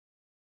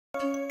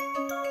Hello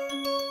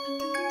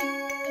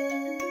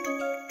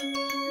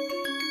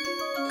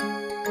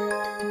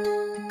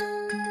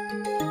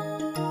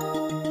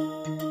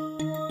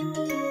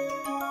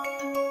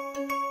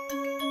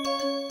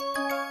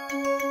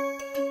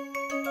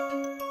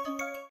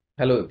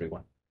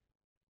everyone.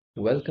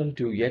 Welcome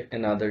to yet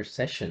another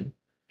session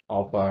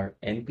of our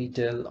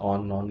NPTEL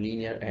on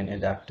Nonlinear and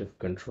Adaptive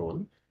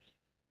Control.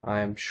 I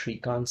am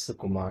Shrikant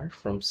Sukumar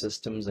from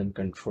Systems and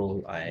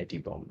Control,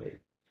 IIT Bombay.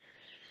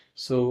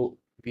 So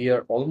we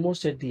are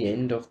almost at the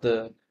end of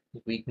the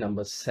week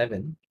number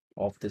 7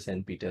 of this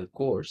NPTEL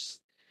course,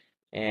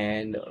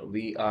 and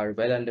we are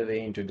well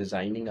underway into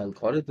designing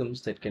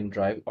algorithms that can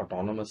drive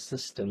autonomous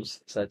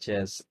systems such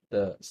as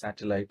the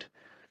satellite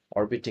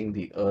orbiting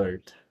the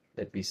Earth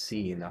that we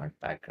see in our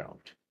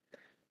background.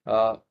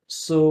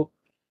 So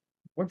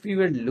what we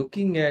were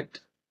looking at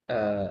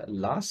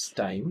last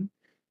time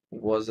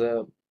was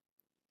a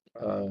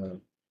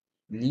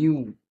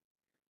new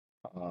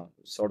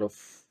sort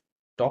of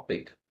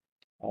topic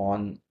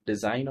on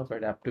design of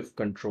adaptive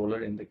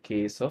controller in the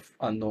case of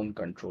unknown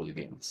control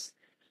gains.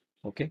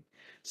 Okay,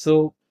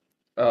 so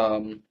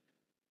um,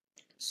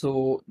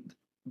 so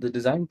the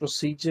design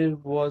procedure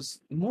was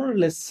more or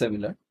less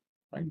similar,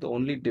 right? The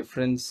only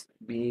difference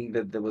being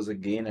that there was a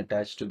gain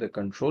attached to the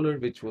controller,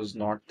 which was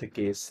not the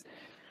case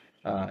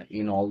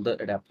in all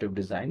the adaptive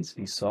designs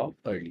we saw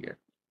earlier,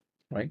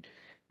 right?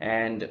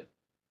 And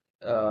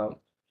uh,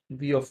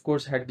 we of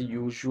course had the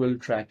usual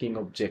tracking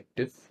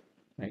objective,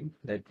 right,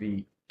 that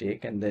we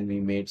take, and then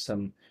we made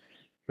some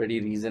pretty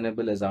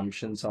reasonable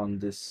assumptions on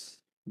this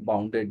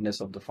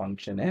boundedness of the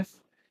function f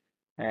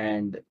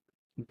and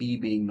b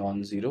being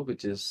non-zero,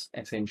 which is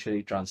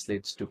essentially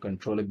translates to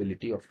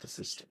controllability of the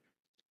system.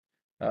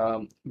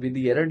 With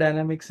the error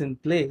dynamics in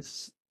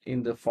place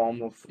in the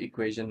form of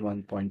equation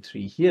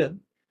 1.3 here,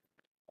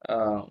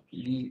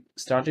 we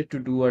started to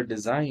do our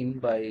design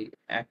by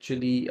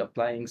actually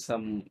applying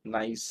some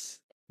nice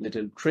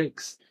little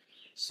tricks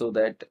so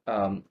that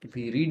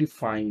we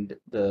redefined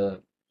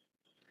the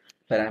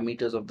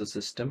parameters of the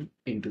system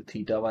into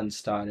theta 1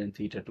 star and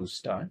theta 2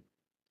 star,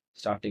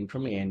 starting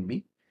from A and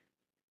B,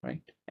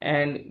 right?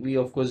 And we,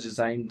 of course,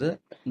 designed the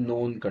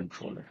known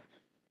controller.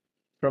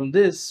 From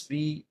this,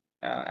 we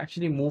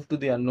actually moved to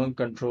the unknown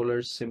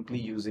controllers simply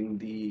using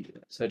the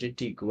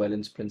certainty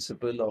equivalence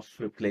principle of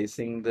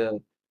replacing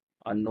the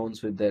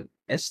unknowns with their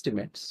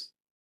estimates,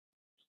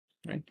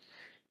 right?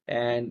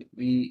 And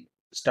we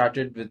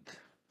started with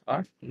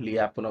our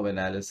Lyapunov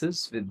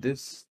analysis with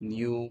this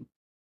new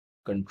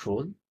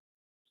control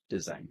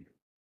design,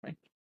 right?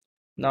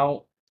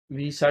 Now,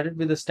 we started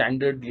with a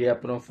standard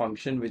Lyapunov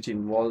function, which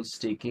involves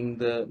taking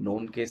the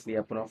known case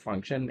Lyapunov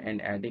function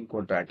and adding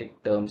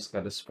quadratic terms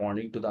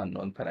corresponding to the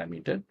unknown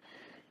parameter.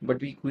 But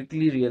we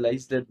quickly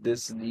realized that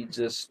this leads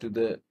us to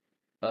the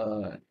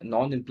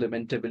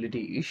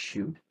non-implementability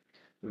issue,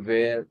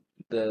 where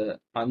the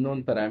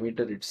unknown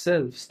parameter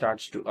itself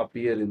starts to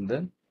appear in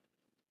the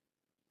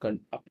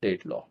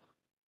update log,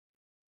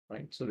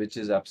 right? So which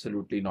is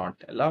absolutely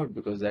not allowed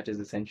because that is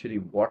essentially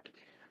what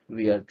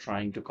we are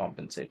trying to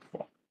compensate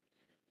for.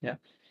 Yeah.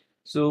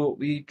 So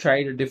we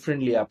tried a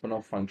different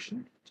Lyapunov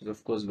function, which is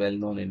of course well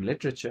known in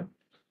literature,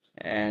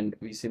 and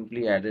we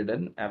simply added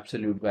an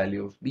absolute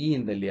value of b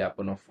in the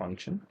Lyapunov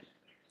function.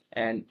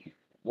 And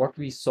what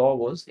we saw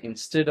was,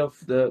 instead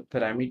of the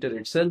parameter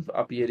itself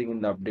appearing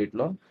in the update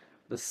log,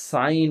 the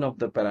sign of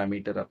the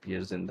parameter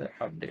appears in the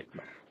update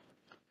log,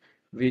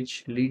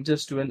 which leads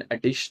us to an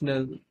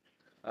additional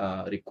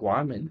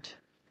requirement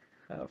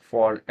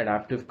for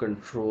adaptive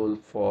control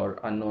for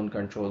unknown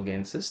control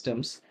gain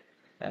systems.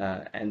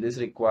 And this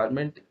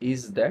requirement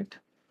is that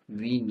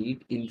we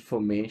need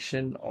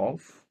information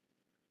of,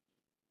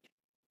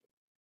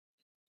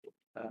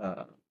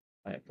 I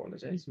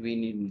apologize, we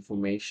need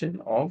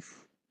information of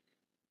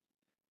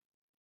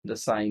the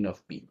sign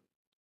of p.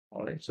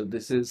 All right, so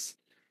this is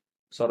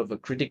sort of a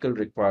critical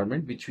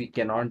requirement which we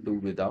cannot do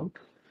without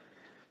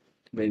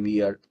when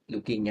we are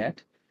looking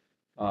at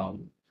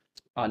um,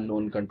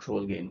 unknown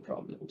control gain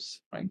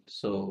problems, right?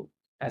 So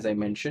as I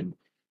mentioned,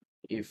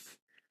 if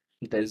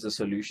there is a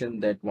solution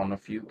that one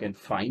of you can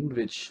find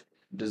which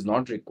does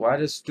not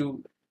require us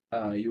to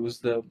use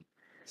the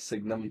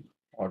signum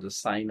or the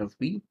sign of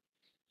b,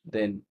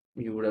 then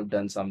you would have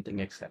done something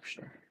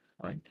exceptional,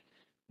 right?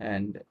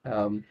 And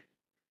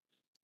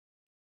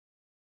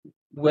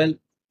well,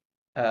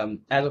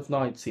 as of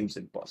now, it seems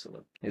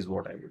impossible, is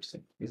what I would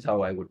say, is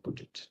how I would put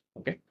it.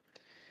 Okay.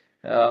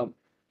 Uh,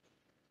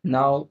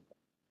 Now,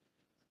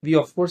 we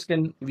of course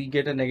can we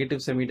get a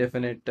negative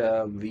semi-definite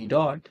v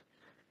dot,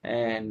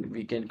 and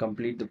we can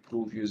complete the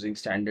proof using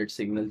standard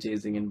signal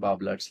chasing and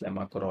Bablar's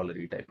lemma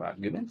corollary type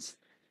arguments.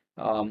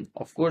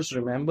 Of course,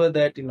 remember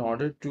that in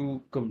order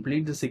to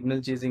complete the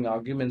signal chasing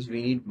arguments,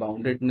 we need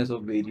boundedness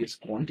of various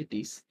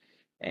quantities,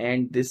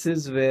 and this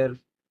is where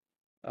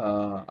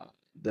uh,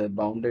 the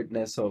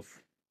boundedness of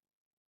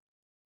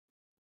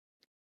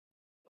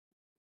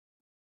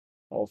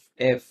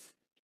f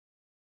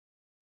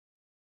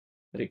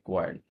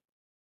required.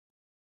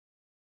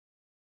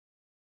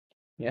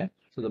 Yeah.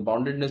 So the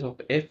boundedness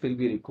of f will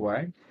be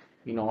required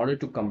in order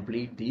to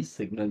complete these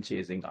signal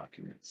chasing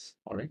arguments.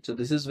 All right, so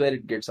this is where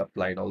it gets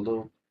applied.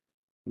 Although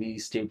we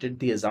stated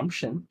the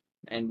assumption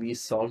and we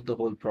solved the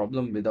whole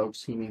problem without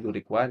seeming to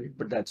require it,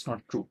 but that's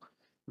not true.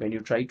 When you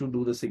try to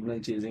do the signal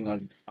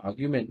chasing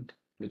argument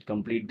with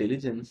complete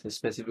diligence,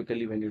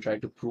 specifically when you try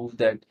to prove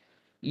that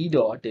E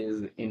dot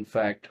is in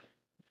fact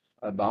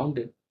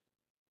bounded,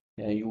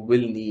 you will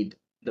need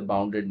the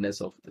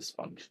boundedness of this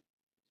function.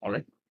 All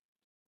right.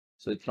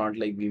 So it's not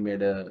like we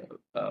made a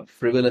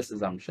frivolous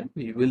assumption.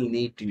 We will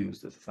need to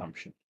use this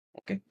assumption,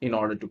 okay, in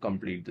order to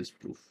complete this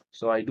proof.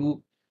 So I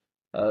do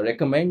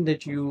recommend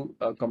that you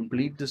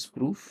complete this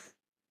proof.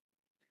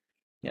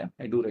 Yeah,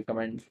 I do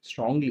recommend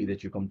strongly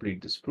that you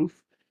complete this proof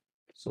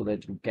so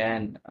that you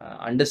can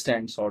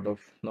understand sort of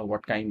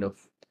what kind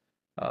of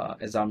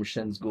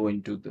assumptions go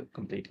into the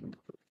completing the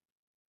proof.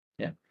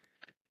 Yeah.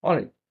 All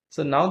right.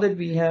 So now that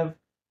we have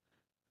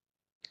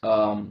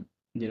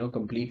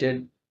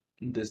completed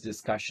this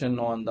discussion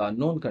on the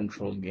unknown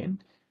control gain,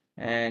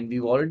 and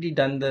we've already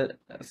done the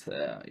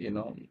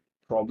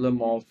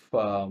problem of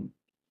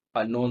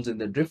unknowns in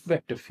the drift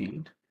vector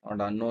field or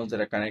the unknowns that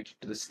are connected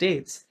to the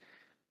states.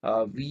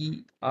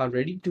 We are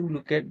ready to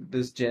look at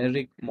this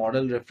generic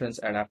model reference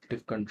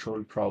adaptive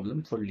control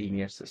problem for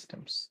linear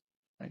systems,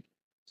 right?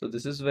 So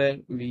this is where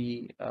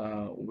we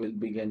will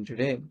begin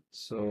today.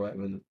 So I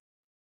will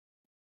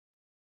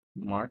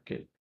mark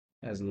it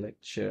as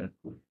lecture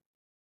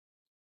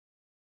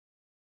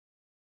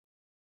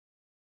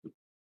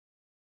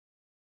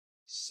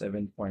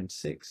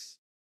 7.6.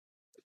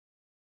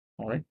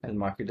 All right, I'll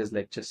mark it as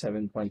lecture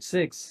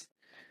 7.6.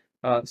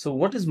 So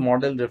what is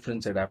model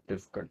reference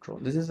adaptive control?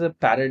 This is a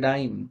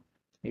paradigm,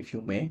 if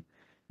you may,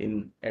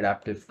 in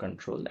adaptive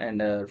control,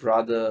 and a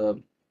rather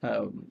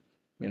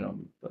you know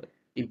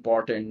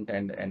important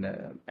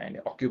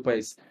and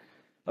occupies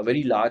a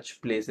very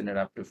large place in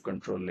adaptive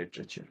control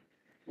literature.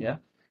 Yeah.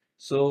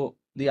 So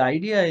the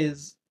idea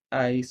is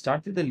I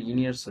start with a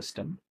linear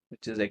system,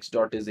 which is x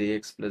dot is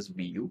ax plus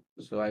bu.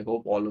 So I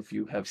hope all of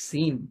you have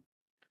seen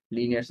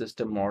linear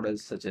system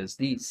models such as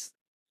these.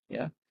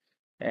 Yeah.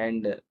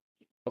 And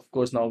of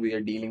course, now we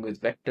are dealing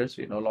with vectors.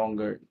 We're no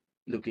longer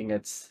looking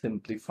at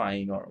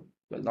simplifying, or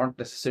well, not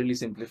necessarily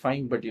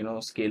simplifying, but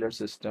scalar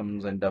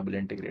systems and double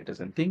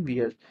integrators and things. We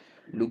are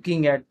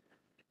looking at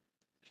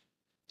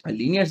a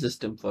linear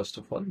system. First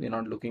of all, we're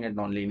not looking at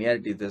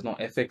non-linearity. There's no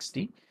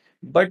fxt,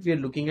 but we are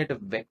looking at a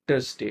vector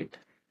state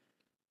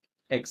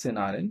x in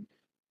Rn.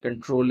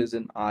 Control is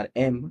in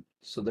Rm,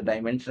 so the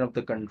dimension of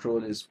the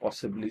control is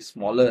possibly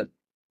smaller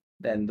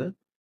than the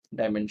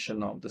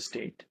dimension of the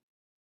state.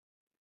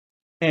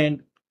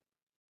 And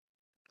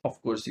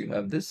of course, you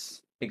have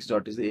this x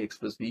dot is ax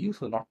plus bu,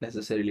 so not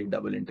necessarily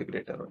double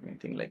integrator or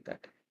anything like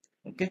that.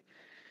 Okay,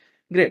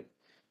 great.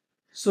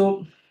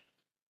 So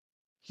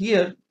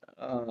here,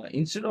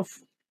 instead of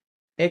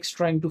x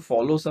trying to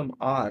follow some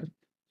r,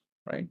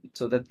 right?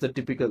 So that's the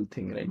typical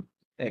thing, right?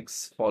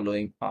 X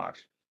following r,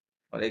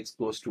 or x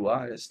goes to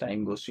r as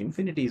time goes to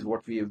infinity is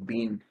what we have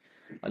been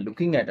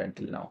looking at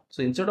until now.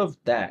 So instead of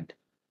that,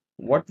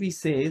 what we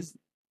say is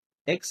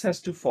x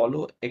has to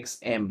follow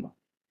xm,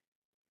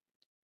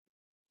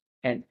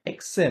 and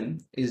xm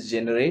is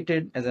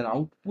generated as an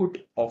output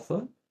of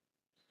a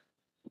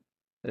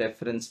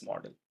reference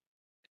model.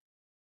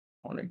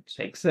 All right,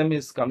 so xm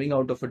is coming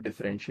out of a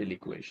differential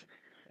equation,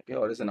 okay,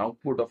 or is an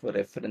output of a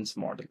reference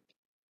model.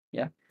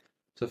 Yeah.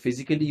 So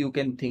physically, you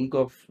can think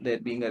of there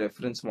being a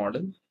reference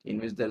model in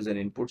which there is an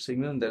input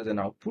signal and there is an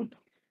output,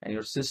 and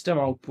your system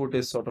output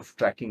is sort of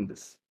tracking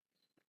this.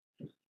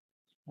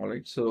 All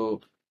right.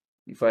 So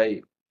if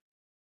I,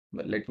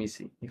 well, let me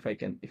see if I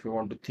can, if you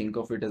want to think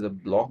of it as a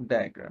block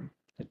diagram,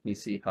 let me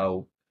see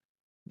how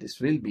this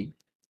will be.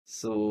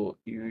 So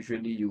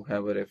usually you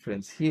have a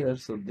reference here.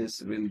 So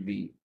this will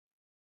be,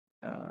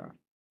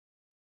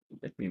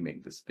 let me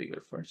make this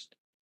bigger first.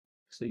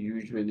 So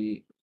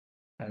usually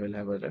I will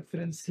have a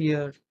reference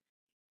here,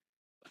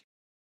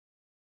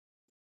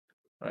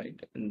 right?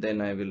 And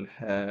then I will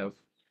have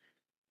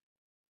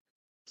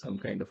some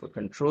kind of a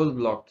control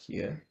block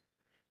here.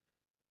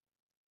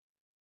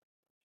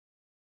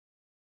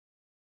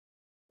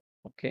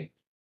 Okay.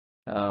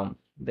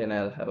 Then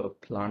I'll have a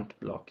plant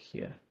block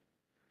here.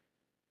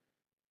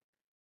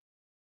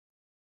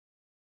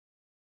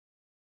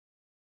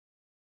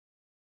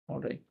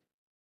 All right.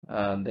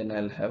 Then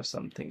I'll have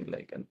something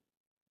like an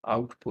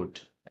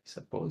output, I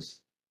suppose,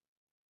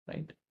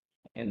 right?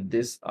 And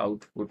this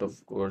output,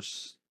 of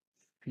course,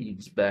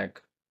 feeds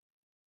back.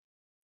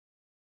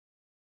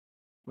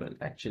 Well,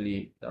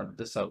 actually, not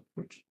this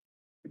output,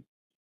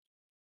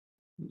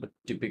 but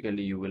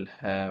typically you will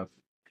have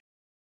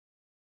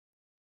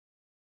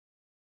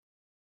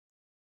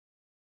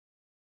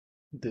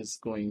this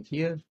going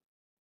here.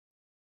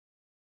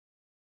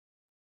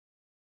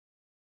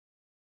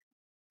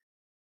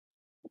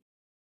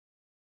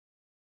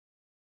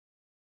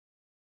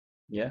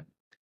 Yeah.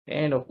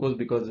 And of course,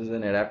 because it's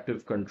an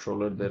adaptive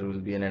controller, there will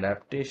be an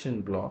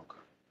adaptation block,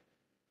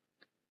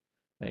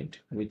 right?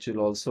 Which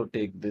will also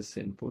take this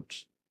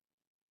input.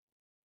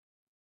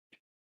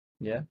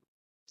 Yeah,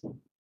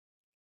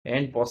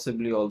 and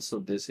possibly also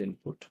this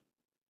input.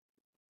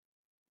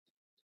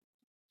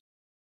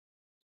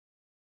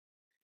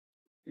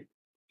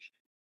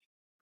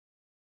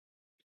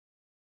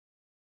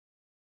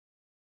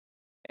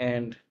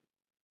 And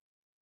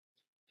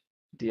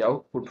the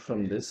output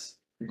from this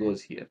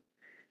goes here.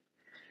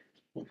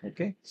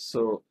 Okay,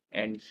 so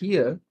and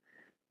here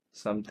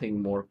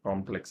something more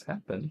complex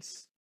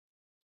happens.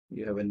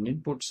 You have an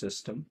input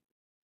system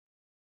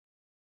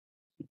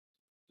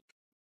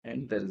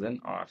and there is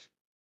an R,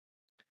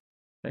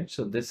 right?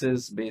 So this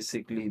is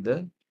basically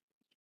the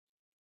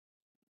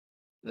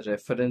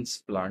reference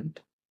plant,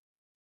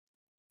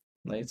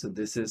 right? So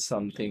this is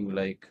something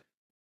like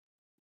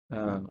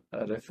a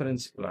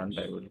reference plant.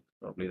 I will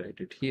probably write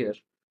it here,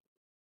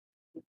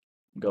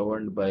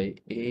 governed by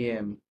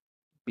AM,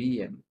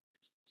 BM.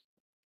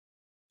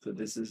 So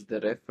this is the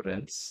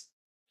reference,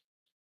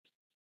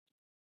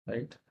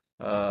 right?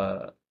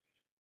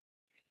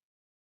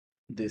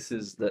 This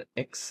is the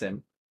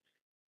XM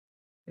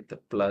with the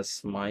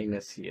plus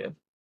minus here,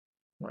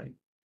 right?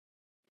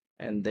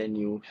 And then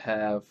you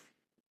have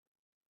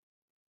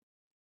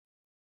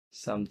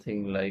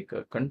something like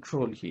a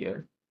control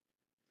here,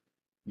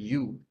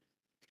 U,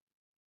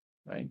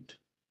 right?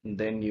 And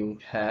then you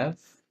have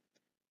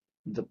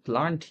the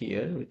plant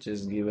here, which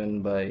is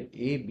given by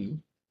AB,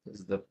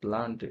 is the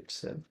plant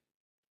itself.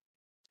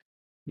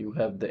 You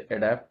have the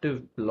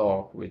adaptive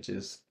block, which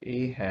is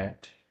A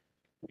hat,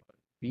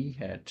 B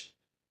hat,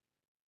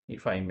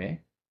 if I may.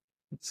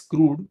 It's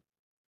crude,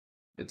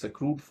 it's a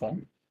crude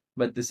form,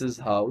 but this is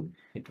how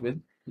it will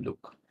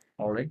look.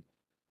 All right.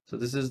 So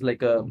this is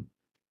like a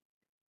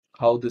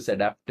how this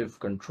adaptive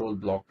control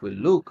block will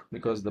look,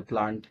 because the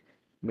plant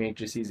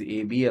matrices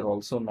AB are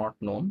also not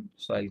known.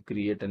 So I'll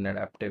create an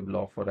adaptive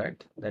law for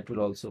that. That will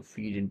also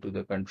feed into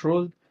the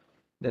control.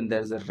 Then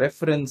there's a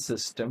reference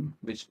system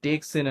which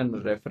takes in a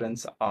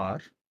reference R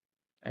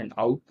and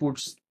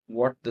outputs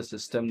what the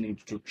system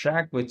needs to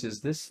track, which is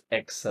this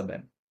X sub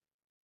n.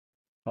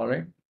 All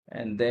right.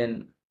 And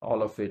then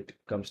all of it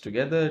comes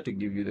together to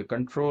give you the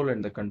control,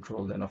 and the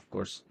control then of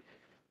course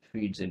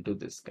feeds into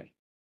this guy.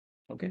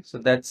 Okay, so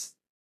that's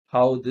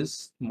how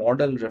this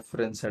model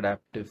reference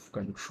adaptive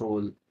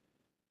control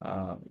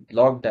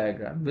block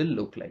diagram will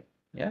look like.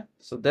 Yeah,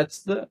 so that's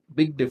the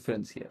big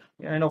difference here.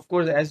 Yeah, and of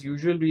course, as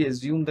usual, we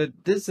assume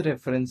that this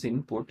reference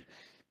input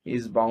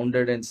is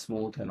bounded and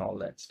smooth and all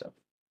that stuff.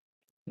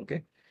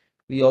 Okay,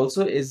 we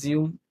also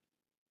assume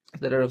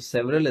there are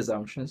several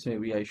assumptions.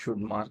 Maybe I should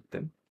mark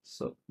them.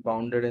 So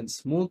bounded and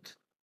smooth.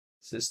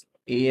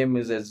 AM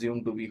is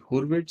assumed to be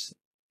Hurwitz.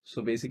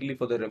 So basically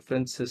for the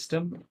reference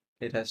system,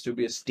 it has to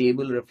be a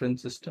stable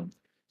reference system.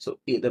 So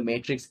the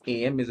matrix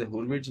AM is a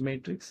Hurwitz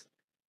matrix.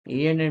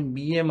 AN and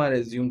BM are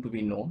assumed to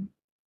be known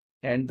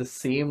and the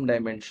same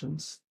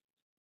dimensions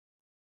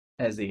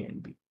as A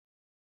and B.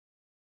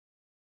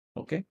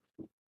 Okay.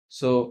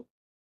 So,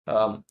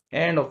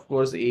 and of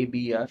course, A,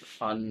 B are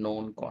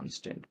unknown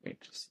constant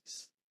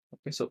matrices.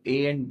 Okay. So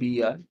A and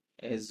B are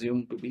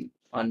assumed to be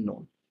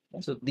unknown.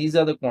 So these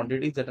are the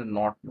quantities that are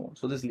not known.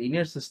 So this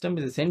linear system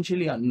is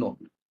essentially unknown,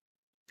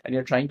 and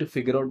you're trying to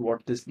figure out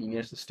what this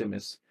linear system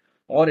is,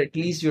 or at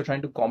least you're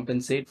trying to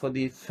compensate for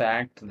the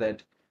fact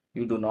that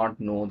you do not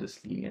know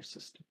this linear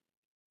system.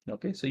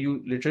 Okay, so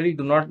you literally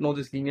do not know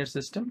this linear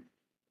system,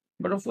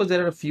 but of course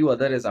there are a few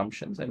other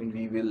assumptions. I mean,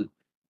 we will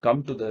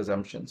come to the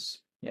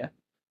assumptions. Yeah,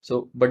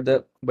 so but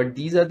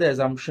these are the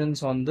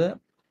assumptions on the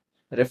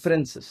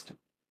reference system.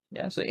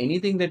 Yeah, so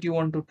anything that you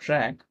want to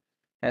track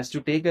has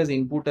to take as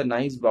input a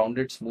nice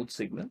bounded smooth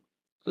signal.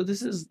 So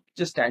this is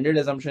just standard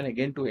assumption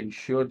again to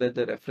ensure that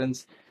the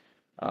reference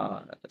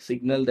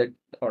signal that,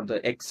 or the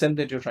XM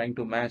that you're trying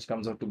to match,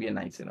 comes out to be a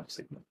nice enough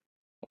signal.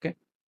 Okay.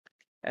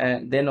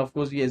 And then of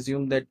course we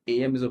assume that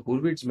AM is a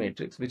Hurwitz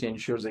matrix, which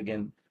ensures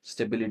again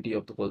stability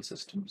of the whole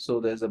system. So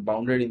there's a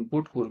bounded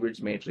input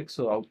Hurwitz matrix,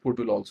 so output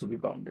will also be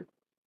bounded.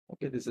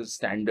 Okay, this is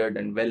standard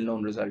and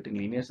well-known result in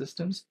linear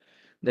systems,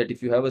 that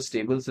if you have a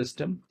stable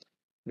system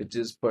which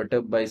is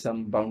perturbed by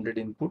some bounded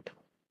input,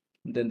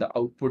 then the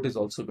output is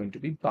also going to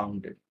be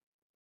bounded.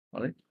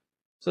 All right,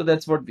 so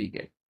that's what we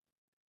get.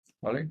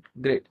 All right,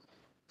 great.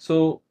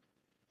 So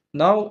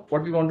now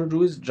what we want to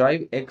do is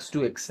drive X to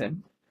Xm,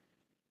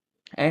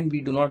 and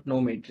we do not know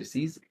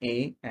matrices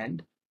A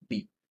and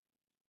B.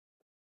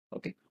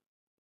 Okay.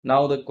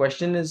 Now the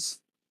question is,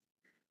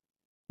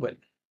 well,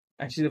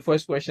 actually the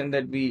first question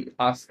that we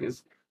ask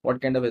is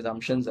what kind of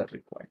assumptions are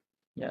required.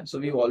 Yeah. So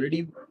we've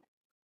already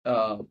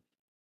uh,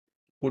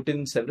 put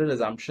in several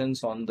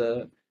assumptions on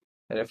the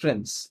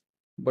reference,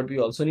 but we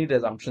also need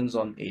assumptions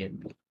on A and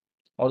B,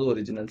 or the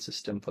original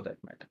system for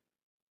that matter.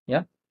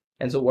 Yeah.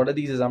 And so what are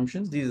these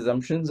assumptions? These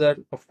assumptions are,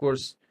 of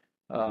course,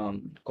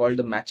 called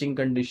the matching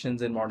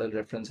conditions in model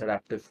reference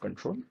adaptive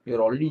control.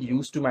 You're already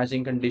used to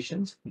matching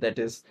conditions. That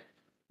is,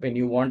 when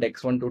you want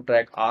X1 to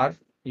track R,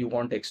 you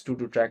want X2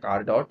 to track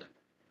R dot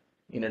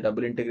in a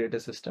double integrator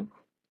system,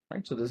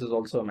 right? So this is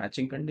also a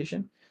matching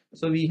condition.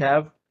 So we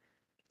have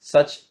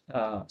such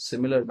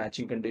similar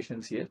matching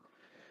conditions here.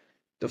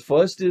 The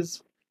first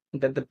is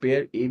that the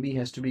pair AB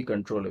has to be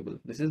controllable.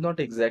 This is not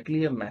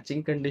exactly a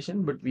matching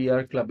condition, but we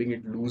are clubbing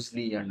it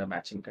loosely under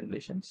matching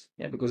conditions.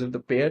 Yeah, because if the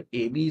pair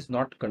AB is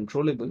not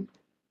controllable,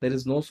 there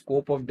is no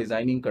scope of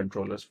designing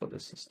controllers for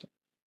this system.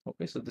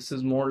 Okay, so this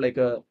is more like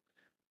a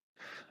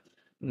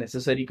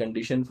necessary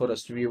condition for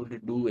us to be able to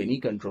do any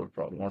control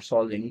problem or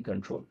solve any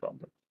control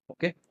problem.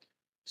 Okay,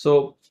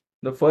 so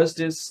the first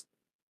is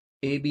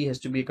AB has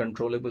to be a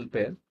controllable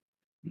pair.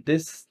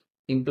 This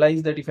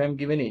implies that if I'm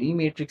given any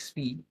matrix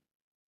P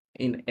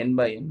in n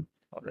by n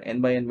or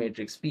n by n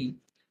matrix P,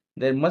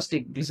 there must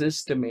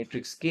exist a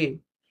matrix K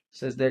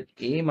such that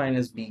A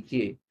minus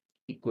BK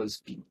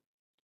equals P.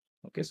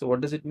 Okay, so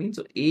what does it mean?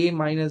 So A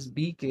minus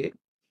BK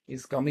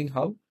is coming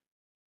how?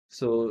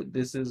 So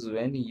this is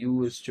when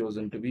U is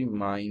chosen to be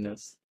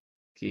minus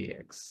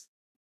KX,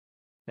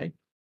 right?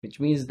 Which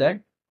means that,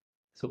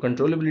 so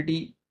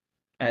controllability,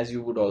 as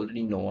you would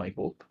already know, I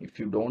hope. If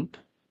you don't,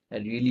 I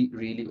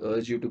really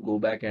urge you to go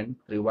back and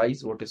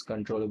revise what is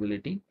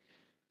controllability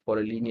for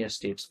a linear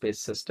state space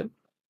system,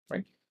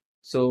 right?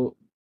 So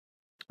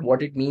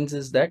what it means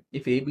is that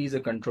if AB is a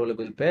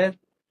controllable pair,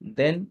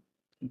 then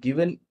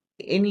given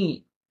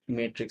any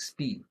matrix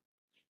P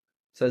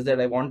such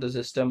that I want the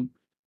system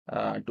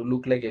to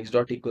look like x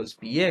dot equals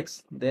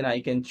px, then I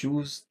can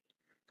choose,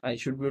 I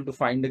should be able to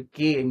find a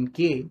k in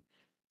k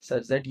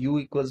such that u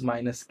equals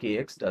minus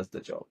kx does the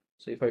job.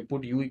 So if I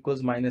put u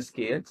equals minus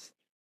kx,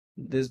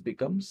 this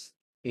becomes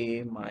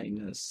a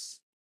minus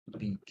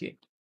bk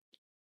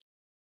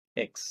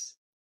x,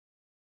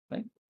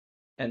 right?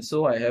 And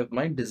so I have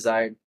my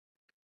desired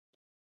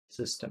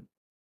system.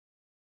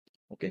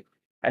 Okay,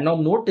 and now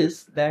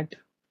notice that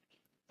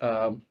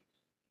um,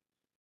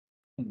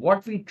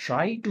 what we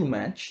try to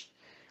match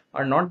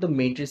are not the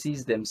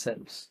matrices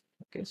themselves.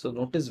 Okay, so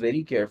notice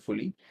very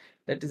carefully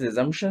that this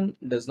assumption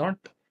does not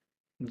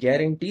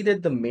guarantee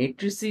that the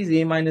matrices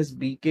A minus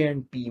BK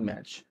and P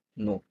match.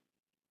 No,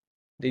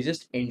 they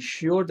just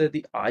ensure that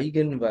the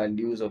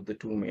eigenvalues of the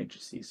two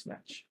matrices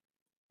match.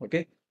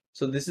 Okay,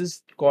 so this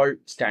is called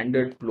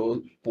standard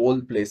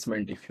pole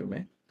placement, if you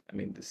may. I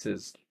mean, this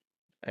is,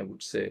 I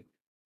would say,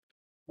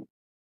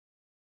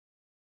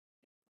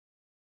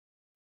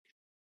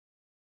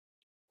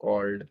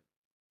 called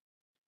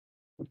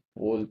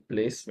pole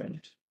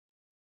placement,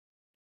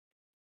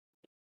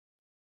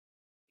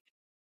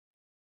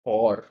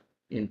 or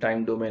in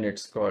time domain,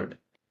 it's called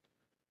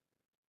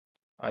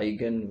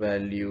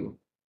eigenvalue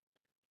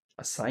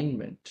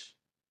assignment.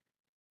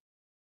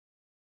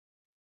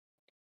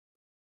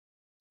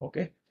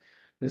 Okay,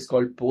 this is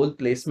called pole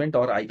placement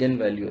or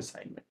eigenvalue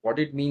assignment. What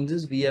it means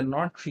is we are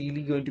not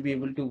really going to be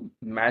able to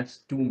match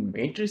two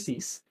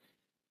matrices.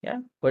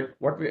 Yeah, but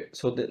what we,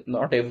 so that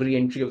not every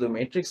entry of the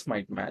matrix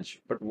might match,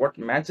 but what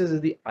matches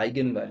is the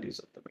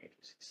eigenvalues of the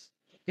matrices.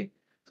 Okay,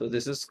 so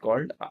this is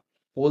called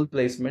pole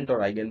placement or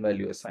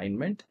eigenvalue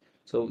assignment.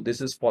 So this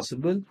is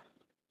possible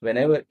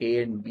whenever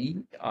A and B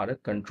are a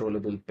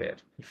controllable pair.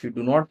 If you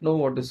do not know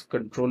what is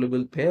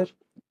controllable pair,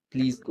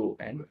 please go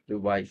and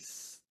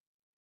revise.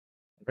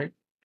 Right?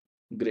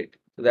 Great.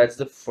 So that's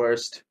the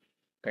first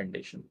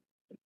condition.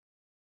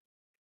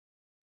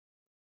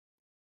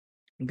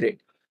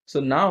 Great. So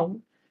now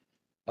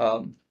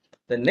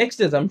the next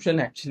assumption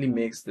actually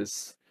makes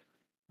this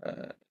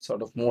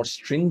sort of more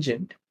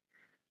stringent.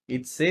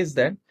 It says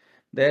that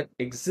there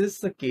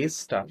exists a K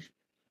star,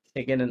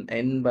 again an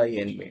n by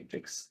n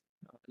matrix.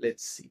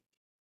 Let's see.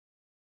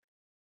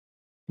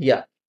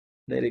 Yeah,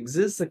 there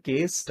exists a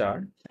K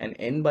star, an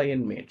n by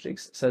n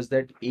matrix, such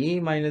that A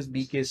minus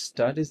BK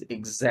star is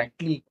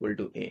exactly equal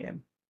to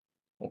AM.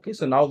 Okay,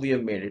 so now we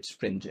have made it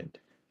stringent,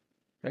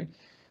 right?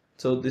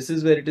 So this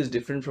is where it is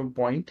different from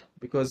point,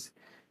 because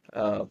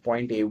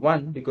point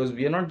A1, because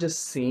we are not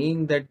just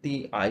saying that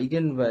the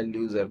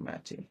eigenvalues are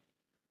matching.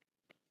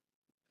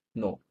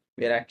 No,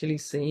 we are actually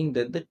saying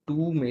that the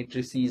two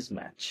matrices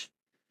match.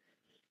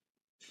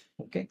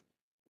 Okay,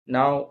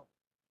 now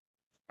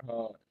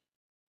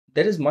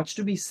there is much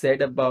to be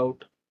said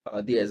about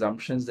the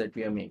assumptions that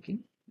we are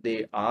making.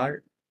 They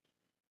are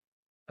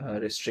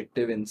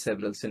restrictive in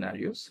several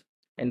scenarios,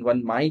 and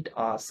one might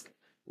ask,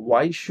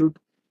 why should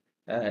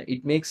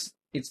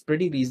it's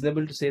pretty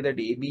reasonable to say that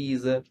AB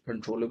is a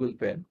controllable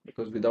pair,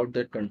 because without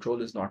that,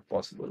 control is not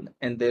possible,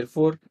 and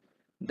therefore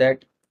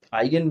that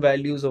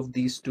eigenvalues of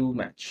these two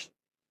match.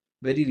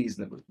 Very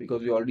reasonable,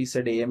 because we already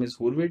said AM is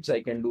Hurwitz.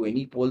 I can do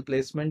any pole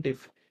placement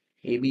if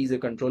AB is a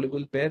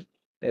controllable pair.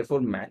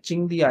 Therefore,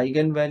 matching the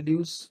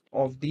eigenvalues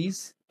of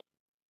these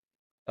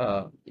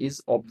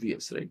is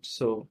obvious, right?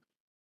 So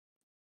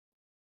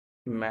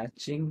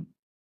matching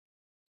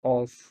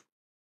of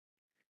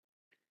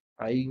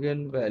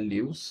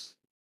eigenvalues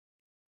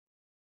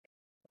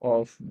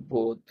of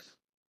both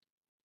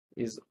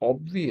is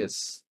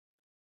obvious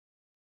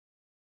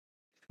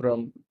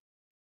from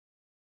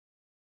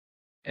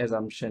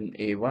assumption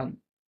A1,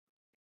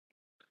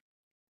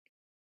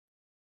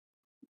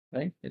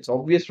 right? It's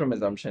obvious from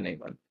assumption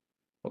A1.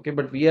 Okay,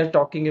 but we are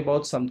talking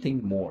about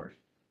something more.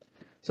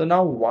 So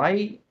now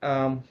why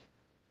a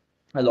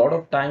lot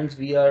of times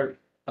we are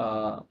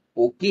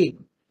okay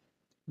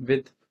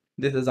with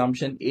this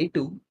assumption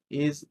A2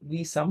 is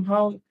we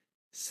somehow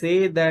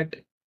say that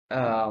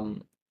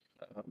um,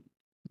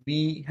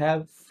 we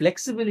have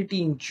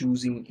flexibility in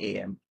choosing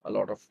AM a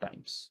lot of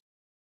times.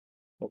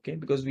 Okay,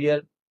 because we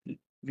are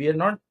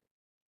not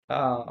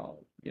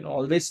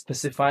always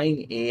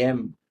specifying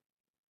AM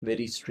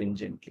very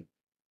stringently.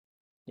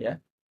 Yeah,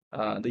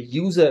 the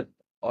user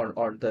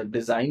or the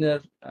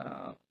designer,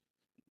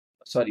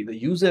 sorry, the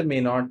user may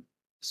not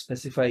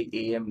specify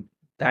AM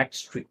that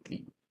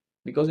strictly,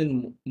 because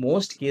in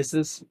most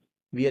cases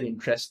we are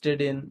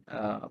interested in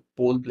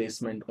pole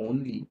placement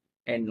only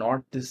and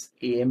not this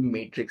AM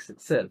matrix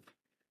itself.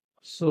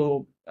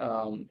 So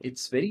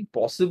it's very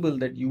possible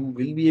that you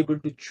will be able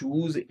to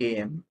choose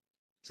AM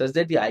such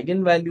that the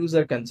eigenvalues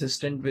are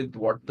consistent with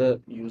what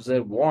the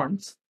user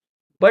wants,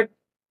 but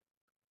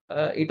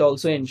it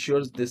also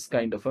ensures this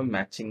kind of a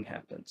matching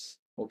happens.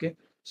 Okay,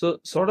 so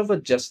sort of a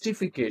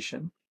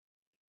justification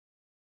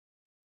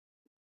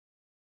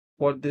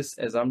for this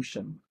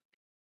assumption.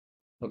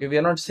 Okay, we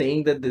are not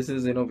saying that this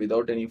is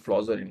without any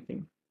flaws or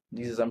anything.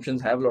 These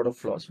assumptions have a lot of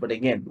flaws, but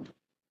again,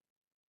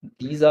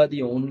 these are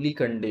the only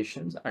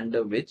conditions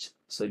under which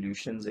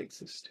solutions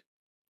exist.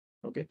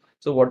 Okay,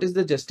 so what is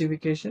the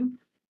justification?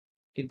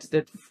 It's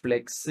that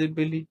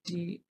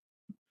flexibility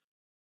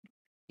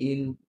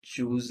in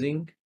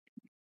choosing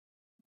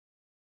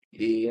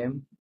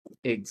AM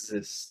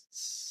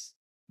exists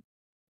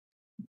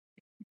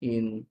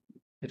in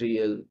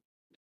real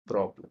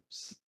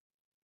problems.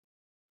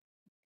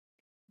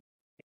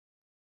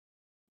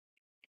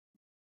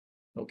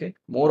 Okay,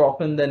 more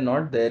often than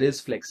not, there is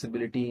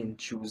flexibility in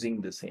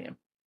choosing the same.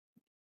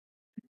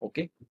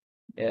 Okay,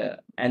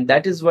 and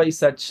that is why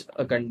such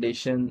a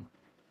condition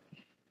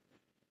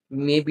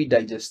may be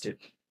digested.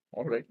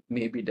 All right,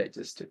 may be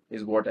digested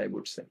is what I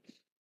would say.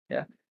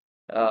 Yeah,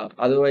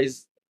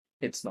 otherwise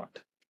it's not.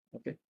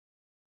 Okay,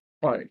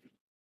 all right.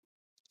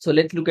 So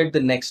let's look at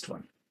the next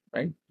one,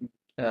 right?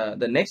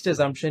 The next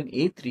assumption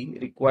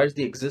A3 requires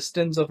the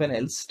existence of an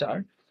L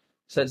star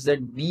such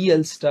that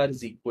BL star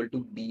is equal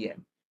to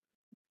BM.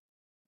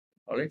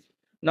 All right.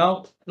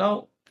 Now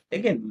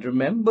again,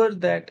 remember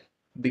that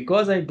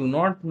because I do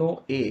not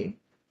know A,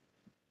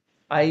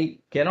 I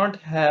cannot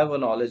have a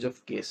knowledge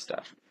of K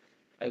star.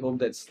 I hope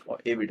that's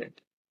evident.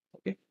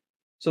 Okay.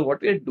 So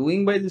what we are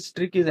doing by this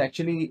trick is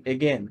actually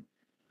again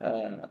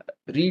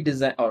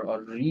redesign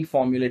or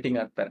reformulating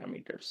our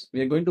parameters. We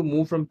are going to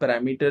move from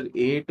parameter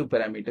A to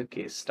parameter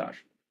K star.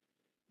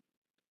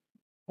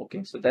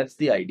 Okay, so that's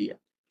the idea.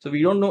 So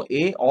we don't know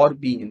A or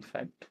B in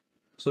fact.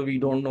 So we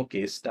don't know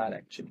K star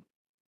actually.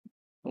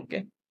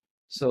 Okay,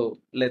 so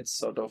let's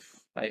sort of,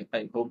 I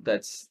hope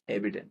that's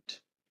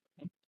evident.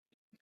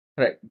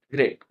 Right,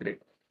 great.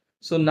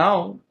 So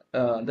now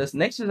this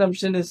next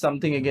assumption is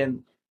something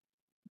again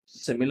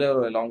similar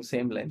or along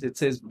same lines. It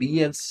says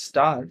BL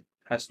star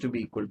has to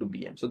be equal to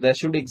BM. So there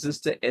should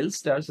exist a L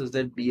star such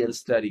that BL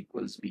star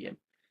equals BM.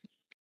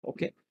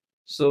 Okay,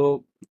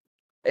 so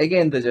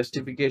again the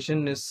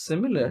justification is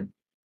similar,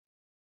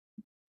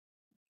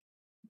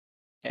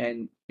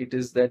 and it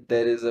is that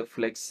there is a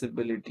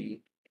flexibility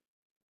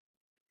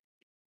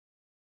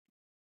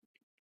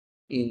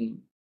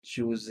in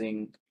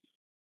choosing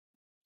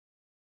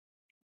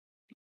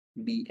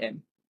BM.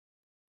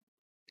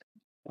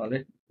 All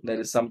right, there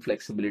is some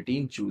flexibility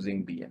in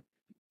choosing BM.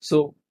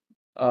 So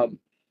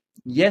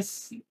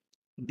yes,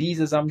 these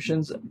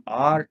assumptions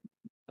are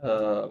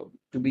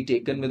to be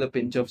taken with a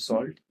pinch of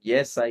salt.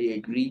 Yes, I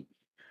agree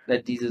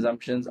that these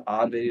assumptions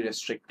are very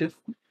restrictive,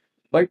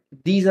 but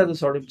these are the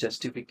sort of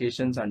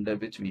justifications under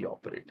which we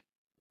operate.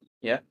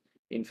 Yeah,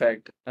 in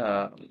fact,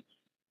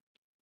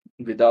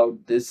 without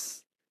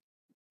this,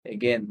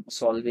 again,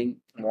 solving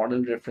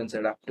model reference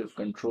adaptive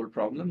control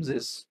problems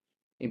is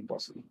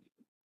impossible.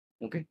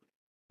 Okay,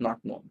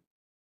 not known.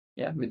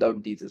 Yeah,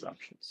 without these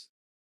assumptions.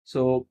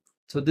 So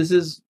this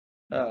is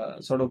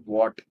sort of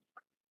what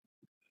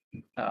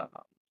uh,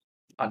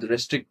 are the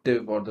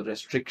restrictive or the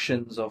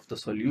restrictions of the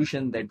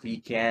solution that we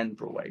can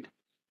provide.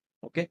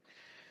 Okay,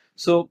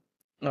 so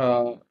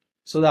uh,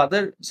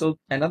 so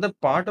another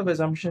part of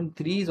assumption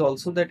 3 is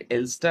also that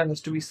L star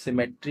has to be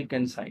symmetric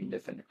and sign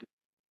definite.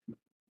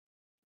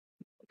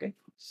 Okay,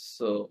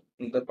 so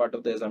another part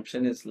of the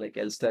assumption is like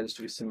L star is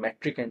to be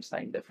symmetric and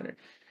sign definite.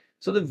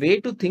 So the way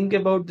to think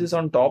about this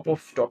on top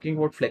of talking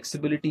about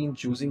flexibility in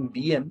choosing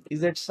BM is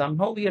that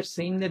somehow we are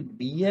saying that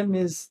BM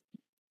is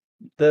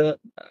the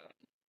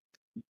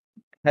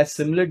has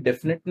similar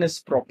definiteness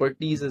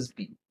properties as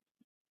B.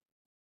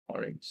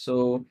 All right.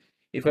 So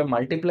if I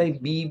multiply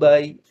B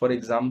by, for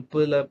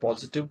example, a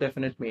positive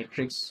definite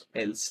matrix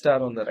L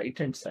star on the right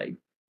hand side,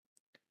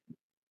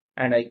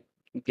 and I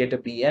get a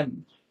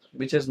BM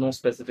which has no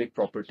specific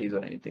properties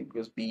or anything,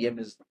 because BM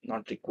is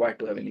not required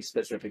to have any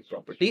specific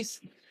properties,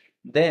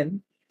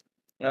 then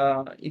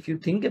if you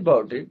think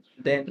about it,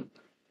 then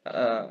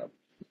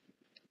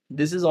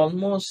this is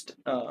almost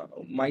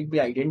might be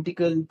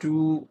identical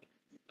to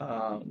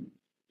um,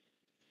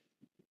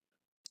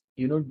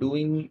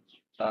 doing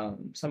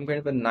some kind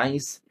of a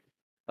nice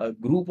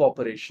group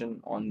operation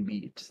on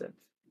B itself.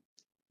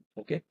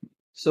 Okay,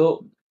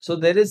 so So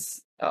there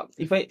is,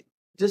 if I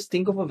just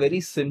think of a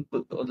very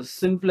simple or the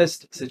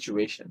simplest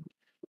situation,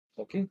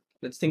 okay,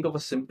 let's think of a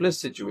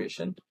simplest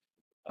situation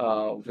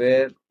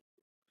where,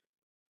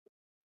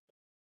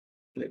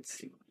 let's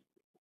see,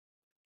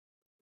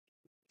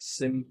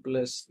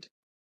 simplest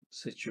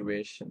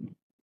situation.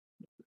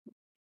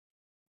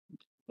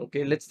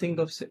 Okay, let's think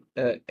of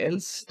L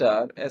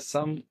star as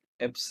some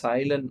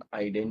epsilon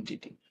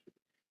identity.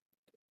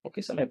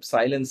 Okay, some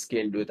epsilon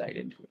scaled with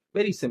identity.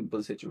 Very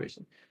simple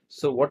situation.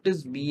 So what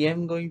is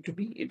Bm going to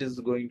be? It is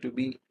going to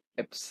be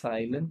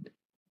epsilon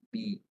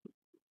B.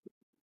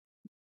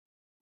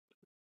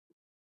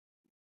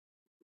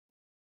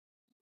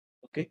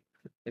 Okay,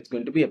 it's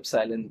going to be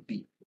epsilon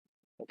B.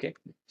 Okay,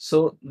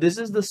 so this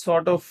is the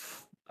sort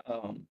of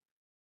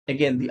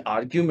again the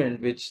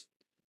argument which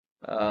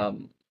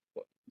um,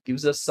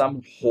 gives us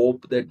some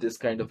hope that this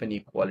kind of an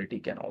equality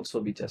can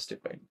also be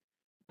justified,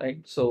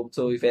 right? So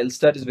if L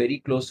star is very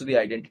close to the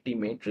identity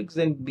matrix,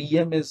 then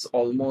Bm is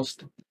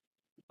almost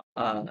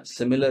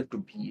similar to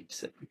B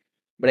itself.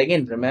 But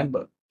again,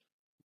 remember,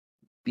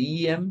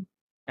 Bm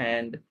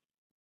and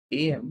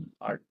Am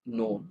are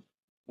known,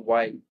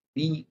 while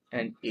B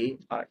and A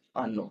are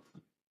unknown.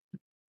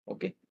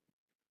 Okay,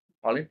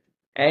 all right.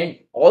 And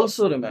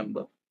also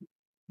remember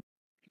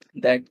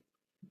that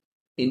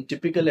in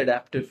typical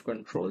adaptive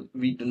control,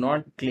 we do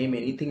not claim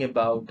anything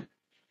about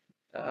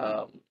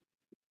um,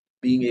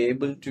 being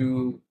able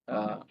to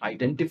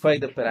identify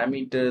the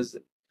parameters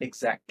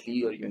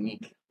exactly or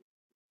uniquely.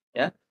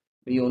 Yeah,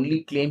 we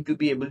only claim to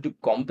be able to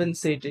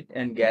compensate it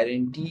and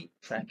guarantee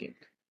tracking.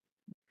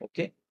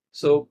 Okay,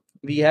 so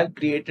we have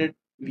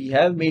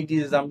made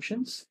these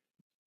assumptions,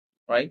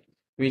 right,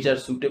 which are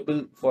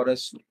suitable for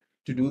us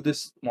to do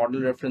this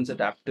model reference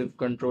adaptive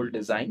control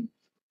design.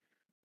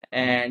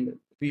 And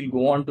we'll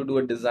go on to do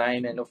a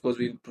design, and of course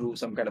we'll prove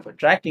some kind of a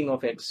tracking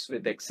of x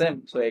with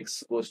xm. So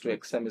x goes to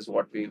xm is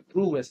what we'll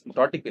prove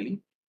asymptotically,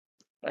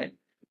 right?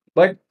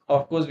 But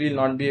of course we'll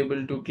not be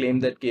able to claim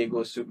that k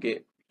goes to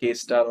k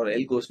star or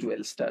L goes to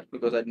L star,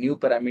 because our new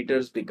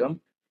parameters become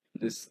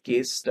this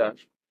k star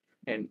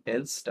and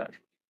L star,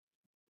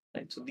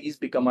 right? So these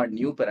become our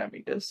new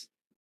parameters,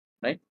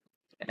 right?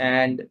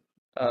 And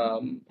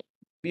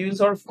we will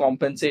sort of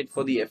compensate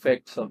for the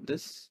effects of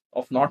this,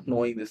 of not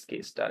knowing this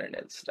k star and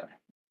L star.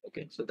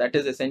 Okay, so that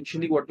is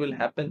essentially what will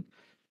happen.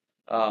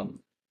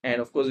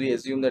 And of course we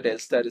assume that L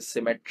star is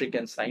symmetric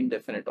and sign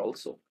definite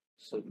also.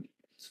 So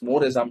it's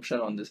more assumption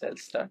on this L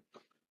star.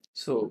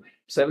 So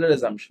several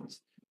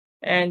assumptions.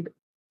 And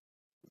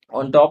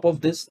on top of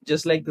this,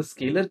 just like the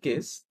scalar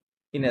case,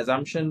 in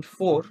assumption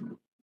 4,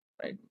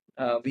 right,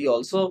 we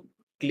also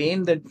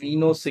claim that we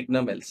know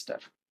signum L star.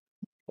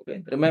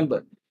 Okay,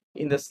 remember,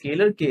 in the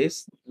scalar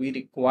case, we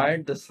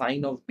required the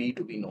sign of B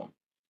to be known.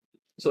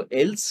 So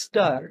L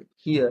star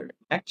here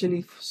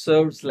actually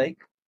serves like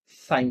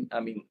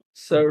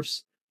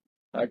serves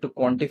to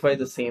quantify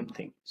the same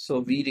thing. So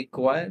we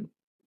require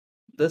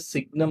the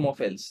signum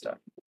of L star.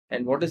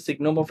 And what is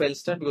signum of L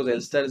star? Because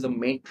L star is a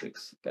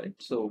matrix,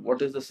 correct? So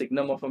what is the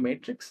signum of a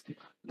matrix?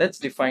 That's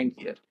defined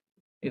here.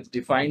 It's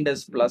defined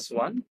as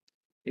 +1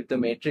 if the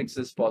matrix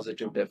is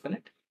positive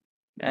definite,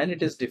 and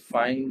it is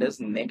defined as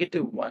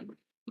 -1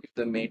 if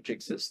the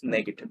matrix is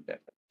negative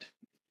definite.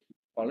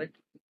 All right.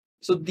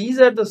 So these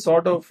are the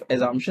sort of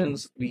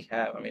assumptions we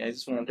have. I mean, I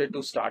just wanted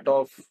to start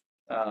off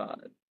uh,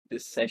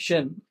 this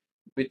session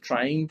with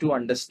trying to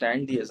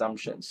understand the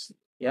assumptions.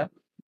 Yeah.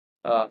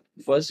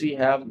 First, we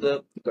have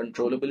the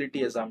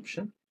controllability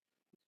assumption.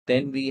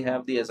 Then we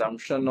have the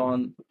assumption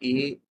on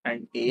A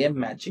and AM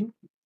matching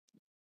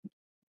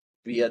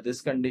via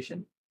this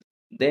condition.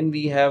 Then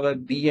we have a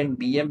B and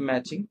BM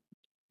matching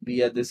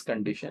via this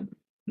condition.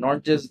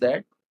 Not just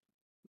that,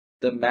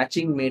 the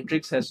matching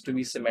matrix has to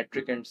be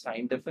symmetric and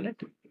sign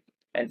definite.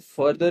 And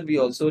further, we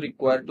also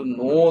require to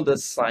know the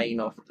sign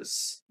of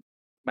this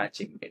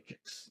matching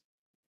matrix.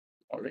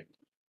 All right.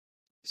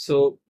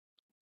 So,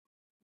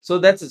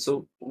 that's it.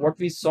 So what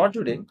we saw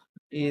today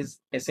is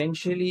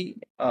essentially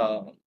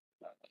a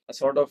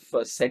sort of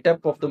a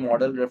setup of the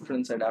model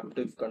reference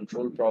adaptive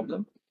control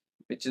problem,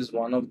 which is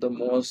one of the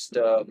most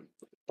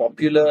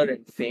popular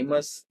and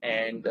famous,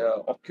 and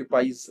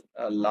occupies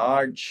a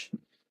large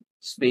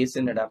space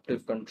in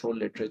adaptive control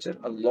literature.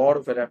 A lot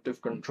of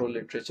adaptive control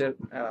literature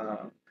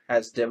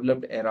has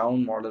developed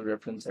around model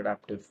reference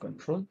adaptive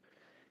control.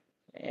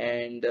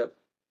 And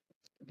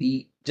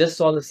we just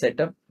saw the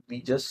setup,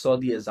 we just saw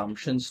the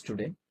assumptions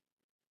today,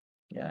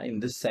 yeah, in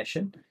this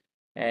session.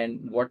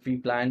 And what we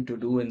plan to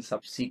do in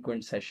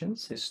subsequent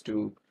sessions is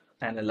to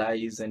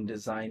analyze and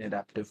design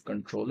adaptive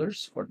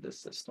controllers for this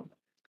system.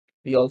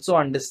 We also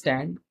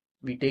understand,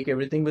 we take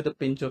everything with a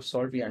pinch of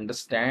salt. We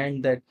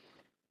understand that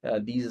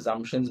these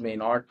assumptions may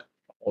not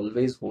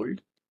always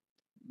hold,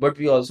 but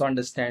we also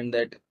understand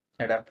that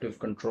adaptive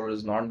control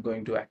is not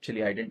going to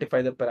actually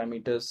identify the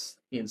parameters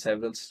in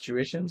several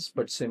situations,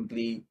 but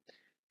simply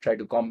try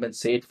to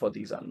compensate for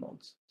these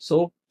unknowns.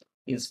 So,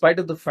 in spite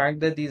of the fact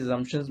that these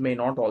assumptions may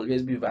not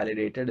always be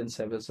validated in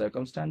several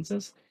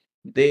circumstances,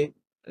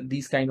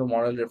 these kind of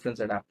model reference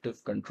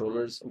adaptive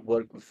controllers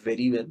work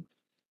very well.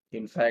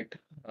 In fact,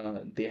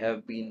 they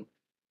have been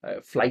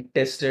flight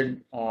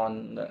tested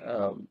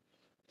on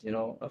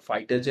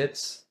fighter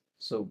jets.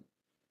 So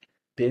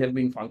they have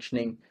been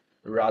functioning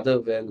rather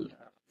well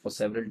for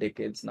several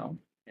decades now,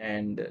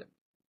 and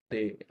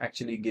they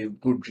actually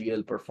give good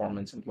real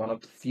performance, and one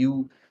of the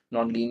few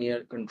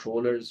nonlinear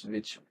controllers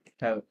which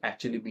have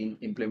actually been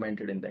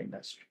implemented in the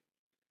industry.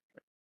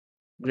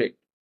 Great.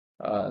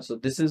 So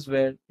this is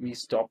where we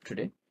stop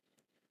today,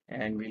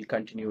 and we'll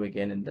continue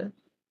again in the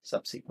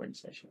subsequent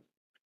session.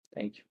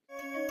 Thank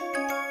you.